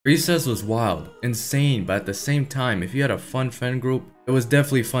Recess was wild, insane, but at the same time, if you had a fun friend group, it was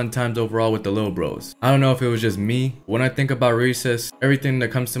definitely fun times overall with the little bros. I don't know if it was just me, but when I think about recess, everything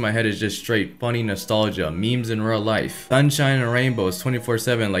that comes to my head is just straight funny nostalgia, memes in real life. Sunshine and rainbows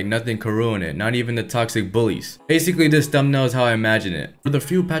 24/7 like nothing could ruin it, not even the toxic bullies. Basically this thumbnail is how I imagine it. For the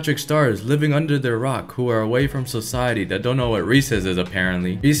few Patrick Stars living under their rock who are away from society that don't know what recess is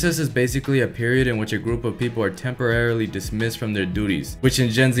apparently. Recess is basically a period in which a group of people are temporarily dismissed from their duties, which in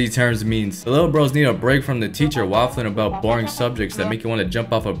Gen Z terms means the little bros need a break from the teacher waffling about boring subjects that make you want to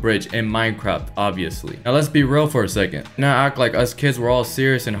jump off a bridge in Minecraft, obviously. Now let's be real for a second. Not act like us kids were all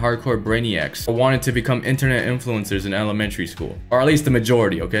serious and hardcore brainiacs or wanted to become internet influencers in elementary school. Or at least the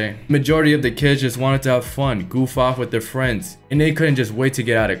majority, okay? The majority of the kids just wanted to have fun, goof off with their friends, and they couldn't just wait to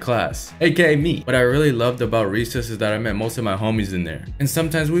get out of class. AKA me. What I really loved about recess is that I met most of my homies in there. And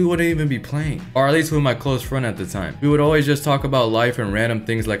sometimes we wouldn't even be playing. Or at least with my close friend at the time. We would always just talk about life and random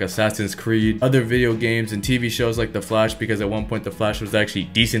things like Assassin's Creed, other video games, and TV shows like The Flash, because at one point The Flash was actually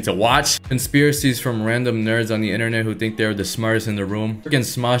decent to watch. Conspiracies from random nerds on the internet who think they're the smartest in the room. Freaking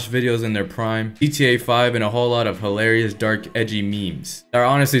Smosh videos in their prime. GTA 5 and a whole lot of hilarious, dark, edgy memes. They're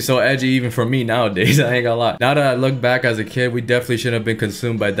honestly so edgy even for me nowadays, I ain't gonna lie. Now that I look back as a kid, we definitely shouldn't have been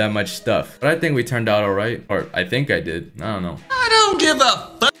consumed by that much stuff. But I think we turned out alright. Or I think I did. I don't know. I don't give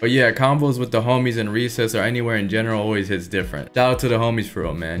a fuck. But yeah, combos with the homies in recess or anywhere in general always hits different. Shout out to the homies for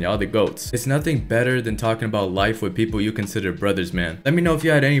real, man. Y'all the goats. It's nothing better than talking about life with people you consider brothers, man. Let me know if you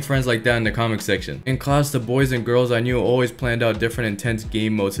had any friends like that in the comment section. In class, the boys and girls I knew always planned out different intense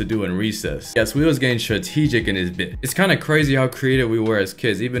game modes to do in recess. Yes, we was getting strategic in this bit. It's kind of crazy how creative we were as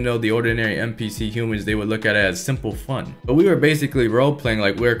kids, even though the ordinary NPC humans, they would look at it as simple fun. But we were basically role-playing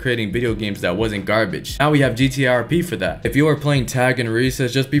like we were creating video games that wasn't garbage. Now we have GTRP for that. If you were playing tag in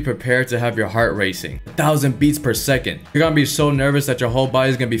recess, just be prepared to have your heart racing. 1,000 beats per second. You're gonna be so nervous that your whole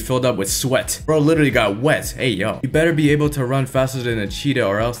body's gonna be filled up with sweat. Bro literally got wet. Hey yo. You better be able to run faster than a cheetah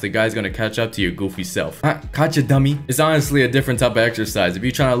or else the guy's gonna catch up to your goofy self. Caught you, dummy. It's honestly a different type of exercise. If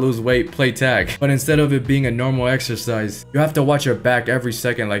you're trying to lose weight, play tag. But instead of it being a normal exercise, you have to watch your back every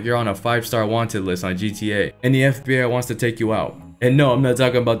second like you're on a 5-star wanted list on GTA. And the FBI wants to take you out. And no, I'm not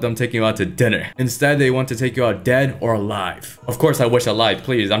talking about them taking you out to dinner. Instead, they want to take you out dead or alive. Of course, I wish alive,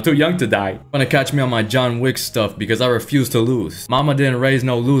 please. I'm too young to die. Wanna catch me on my John Wick stuff because I refuse to lose. Mama didn't raise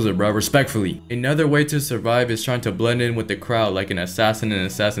no loser, bro, respectfully. Another way to survive is trying to blend in with the crowd like an assassin in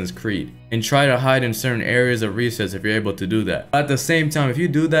Assassin's Creed. And try to hide in certain areas of recess if you're able to do that. But at the same time, if you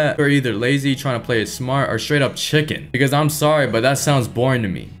do that, you're either lazy, trying to play it smart, or straight up chicken. Because I'm sorry, but that sounds boring to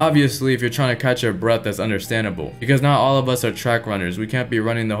me. Obviously, if you're trying to catch your breath, that's understandable. Because not all of us are track runners. We can't be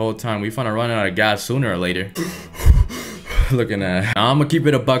running the whole time. We finna run out of gas sooner or later. Looking at. Now, I'm gonna keep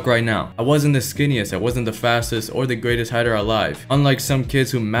it a buck right now. I wasn't the skinniest, I wasn't the fastest, or the greatest hider alive. Unlike some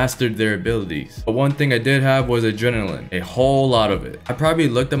kids who mastered their abilities. But one thing I did have was adrenaline. A whole lot of it. I probably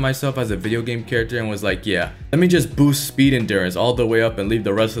looked at myself as a video game character and was like, yeah, let me just boost speed endurance all the way up and leave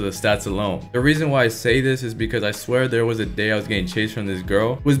the rest of the stats alone. The reason why I say this is because I swear there was a day I was getting chased from this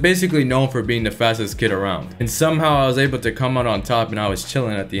girl who was basically known for being the fastest kid around. And somehow I was able to come out on top and I was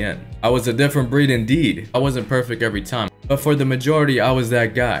chilling at the end. I was a different breed indeed. I wasn't perfect every time. But for the majority, I was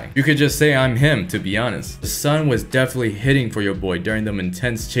that guy. You could just say I'm him, to be honest. The sun was definitely hitting for your boy during them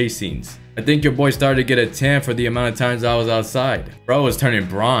intense chase scenes. I think your boy started to get a tan for the amount of times I was outside. Bro was turning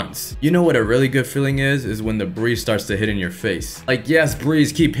bronze. You know what a really good feeling is when the breeze starts to hit in your face. Like, yes,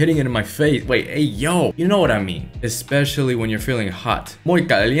 breeze, keep hitting it in my face. Wait, hey, yo, you know what I mean. Especially when you're feeling hot. Muy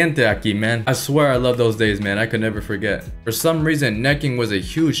caliente aquí, man. I swear I love those days, man. I could never forget. For some reason, necking was a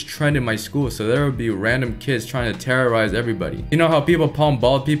huge trend in my school, so there would be random kids trying to terrorize everybody. You know how people palm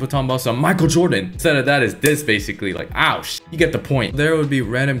bald people talking about some Michael Jordan? Instead of that is this, basically. Like, ouch. You get the point. There would be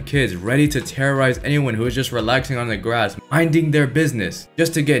random kids ready to terrorize anyone who is just relaxing on the grass, minding their business,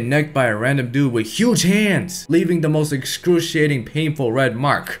 just to get necked by a random dude with huge hands, leaving the most excruciating, painful red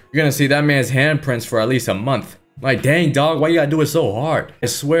mark. You're gonna see that man's handprints for at least a month. Like, dang dog, why you gotta do it so hard? I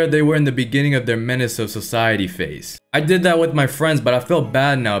swear they were in the beginning of their menace of society phase. I did that with my friends, but I feel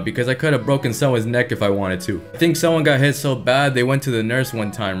bad now because I could have broken someone's neck if I wanted to. I think someone got hit so bad they went to the nurse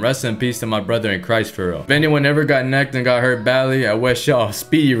one time. Rest in peace to my brother in Christ for real. If anyone ever got necked and got hurt badly, I wish y'all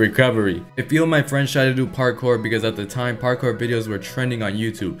speedy recovery. A few of my friends tried to do parkour because at the time parkour videos were trending on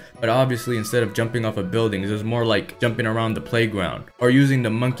YouTube. But obviously instead of jumping off of buildings, it was more like jumping around the playground. Or using the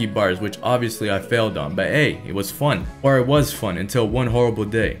monkey bars, which obviously I failed on. But hey, it was fun. Or it was fun until one horrible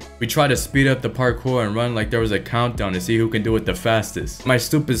day. We tried to speed up the parkour and run like there was a countdown to see who can do it the fastest. My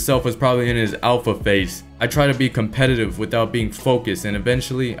stupid self was probably in his alpha phase. I try to be competitive without being focused, and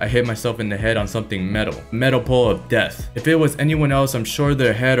eventually I hit myself in the head on something metal. Metal pole of death. If it was anyone else, I'm sure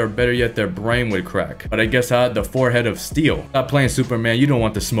their head, or better yet their brain, would crack. But I guess I had the forehead of steel. Stop playing Superman, you don't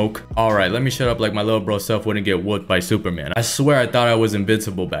want the smoke. Alright, let me shut up like my little bro self wouldn't get whooped by Superman. I swear I thought I was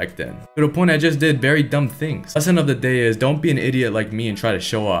invincible back then. To the point I just did very dumb things. Lesson of the day is don't be an idiot like me and try to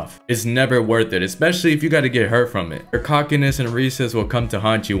show off. It's never worth it, especially if you gotta get hurt from it. Your cockiness and recess will come to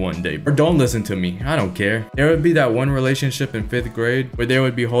haunt you one day. Or don't listen to me, I don't care. There would be that one relationship in 5th grade where they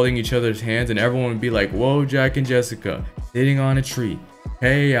would be holding each other's hands and everyone would be like, whoa, Jack and Jessica, sitting on a tree.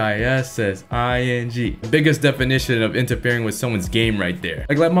 K-I-S-S-I-N-G. The biggest definition of interfering with someone's game right there.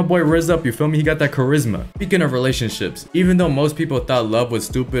 Like let my boy Riz up, you feel me? He got that charisma. Speaking of relationships, even though most people thought love was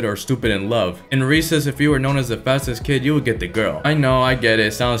stupid or stupid in love, in recess, if you were known as the fastest kid, you would get the girl. I know, I get it,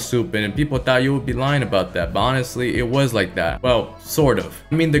 it sounds stupid, and people thought you would be lying about that, but honestly, it was like that. Well, sort of.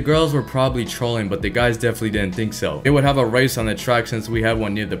 I mean, the girls were probably trolling, but the guys definitely didn't think so. They would have a race on the track since we had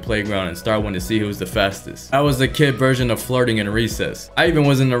one near the playground and start one to see who was the fastest. That was the kid version of flirting in recess. I even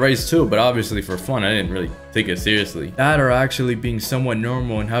was in the race too, but obviously for fun, I didn't really take it seriously. That or actually being somewhat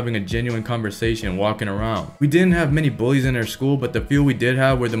normal and having a genuine conversation walking around. We didn't have many bullies in our school, but the few we did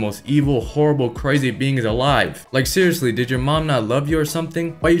have were the most evil, horrible, crazy beings alive. Like seriously, did your mom not love you or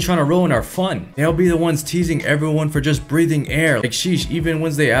something? Why are you trying to ruin our fun? They'll be the ones teasing everyone for just breathing air. Like sheesh, even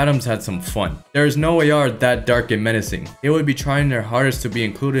Wednesday Addams had some fun. There's no way are that dark and menacing. They would be trying their hardest to be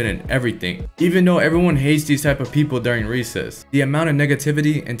included in everything. Even though everyone hates these type of people during recess, the amount of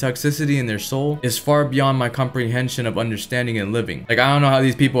negativity and toxicity in their soul is far beyond my comprehension of understanding and living. Like I don't know how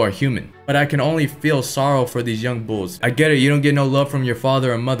these people are human, but I can only feel sorrow for these young bulls. I get it, you don't get no love from your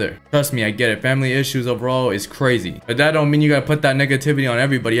father or mother. Trust me, I get it. Family issues overall is crazy, but that don't mean you gotta put that negativity on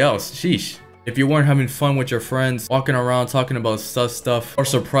everybody else. Sheesh. If you weren't having fun with your friends, walking around talking about sus stuff, or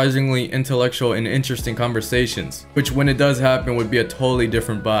surprisingly intellectual and interesting conversations, which when it does happen would be a totally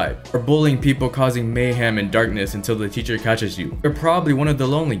different vibe, or bullying people causing mayhem and darkness until the teacher catches you, you're probably one of the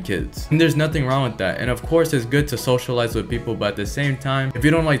lonely kids. And there's nothing wrong with that, and of course it's good to socialize with people, but at the same time, if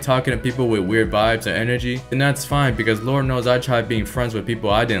you don't like talking to people with weird vibes or energy, then that's fine, because Lord knows I tried being friends with people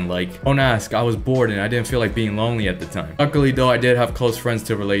I didn't like. Don't ask, I was bored and I didn't feel like being lonely at the time. Luckily though, I did have close friends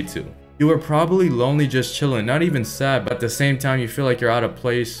to relate to. You were probably lonely just chilling, not even sad, but at the same time you feel like you're out of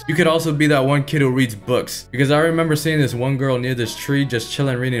place. You could also be that one kid who reads books, because I remember seeing this one girl near this tree just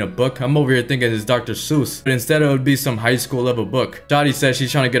chilling reading a book. I'm over here thinking it's Dr. Seuss, but instead it would be some high school level book. Shotty says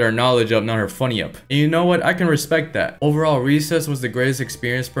she's trying to get her knowledge up, not her funny up. And you know what? I can respect that. Overall, recess was the greatest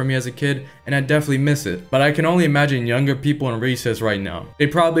experience for me as a kid, and I definitely miss it. But I can only imagine younger people in recess right now. They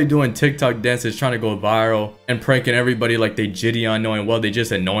probably doing TikTok dances trying to go viral and pranking everybody like they jitty on, knowing well they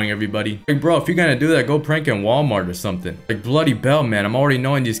just annoying everybody. Like bro, if you're gonna do that, go prank in Walmart or something. Like bloody bell, man. I'm already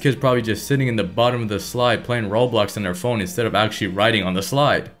knowing these kids probably just sitting in the bottom of the slide playing Roblox on their phone instead of actually riding on the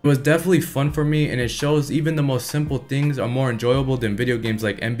slide. It was definitely fun for me, and it shows even the most simple things are more enjoyable than video games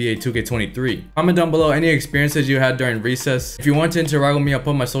like NBA 2K23. Comment down below any experiences you had during recess. If you want to interact with me, I'll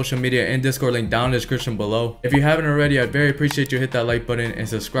put my social media and Discord link down in the description below. If you haven't already, I'd very appreciate you hit that like button and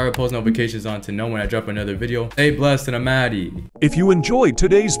subscribe and post notifications on to know when I drop another video. Stay blessed, and I'm Addy. If you enjoyed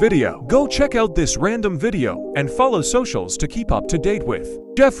today's video, go check out this random video and follow socials to keep up to date with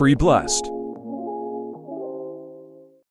Jeffrey Blessed.